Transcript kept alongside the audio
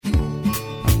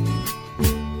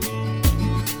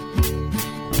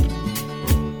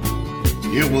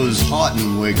It was hot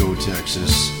in Waco,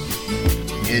 Texas,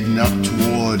 heading up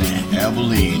toward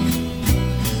Abilene.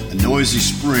 A noisy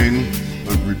spring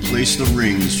would replace the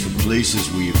rings for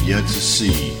places we have yet to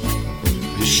see.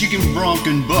 She can bronc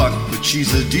and buck, but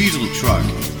she's a diesel truck.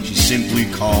 She's simply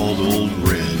called Old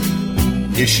Red.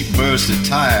 If she bursts a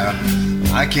tire,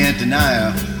 I can't deny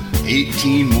her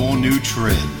 18 more new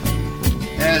tread.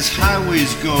 As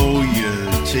highways go, you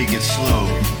take it slow,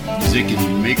 'cause it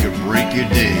can make or break your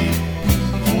day.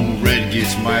 Old Red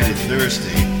gets mighty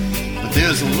thirsty, but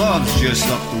there's a Love's just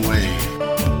up the way.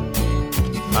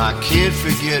 I can't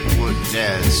forget what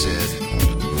Dad said.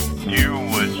 Do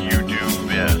what you do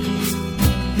best.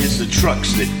 It's the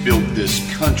trucks that built this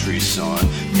country, son,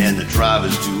 and the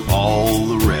drivers do all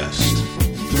the rest.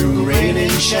 Through rain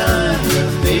and shine,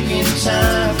 we're making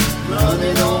time,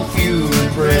 running on fuel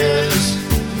and press.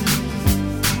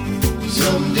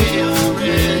 Someday Old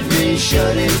Red may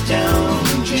shut it down,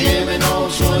 jamming on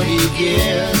 20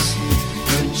 gears.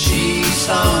 When she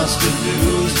starts to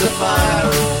lose the fire,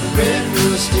 Old Red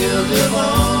will still live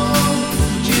on.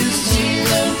 Just see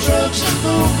them trucks are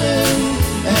moving,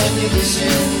 and you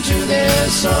listen to their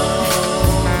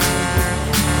song.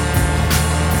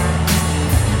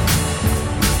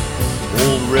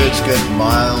 Old Red's got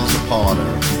miles upon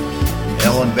her.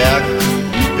 Hell and back,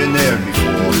 we've been there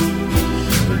before.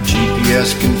 Her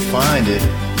GPS can find it.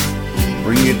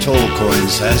 Bring your toll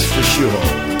coins, that's for sure.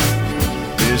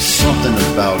 There's something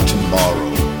about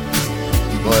tomorrow,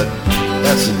 but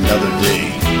that's another day.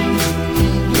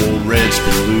 Old Red's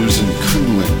been losing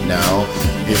coolant now.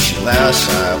 If she lasts,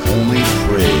 I only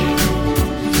pray.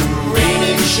 Through rain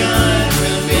and shine,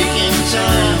 we're making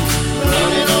time,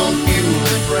 running on fuel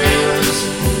and prayers.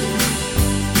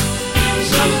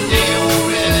 Someday Old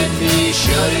Red may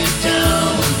shut it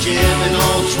down, jamming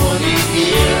all 20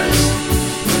 gears.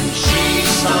 When she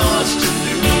starts to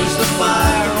lose the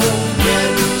fire, Old Red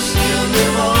will still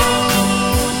live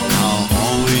on. I'll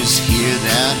always hear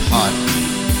that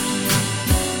heartbeat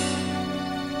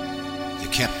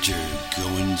that kept her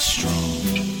going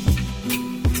strong.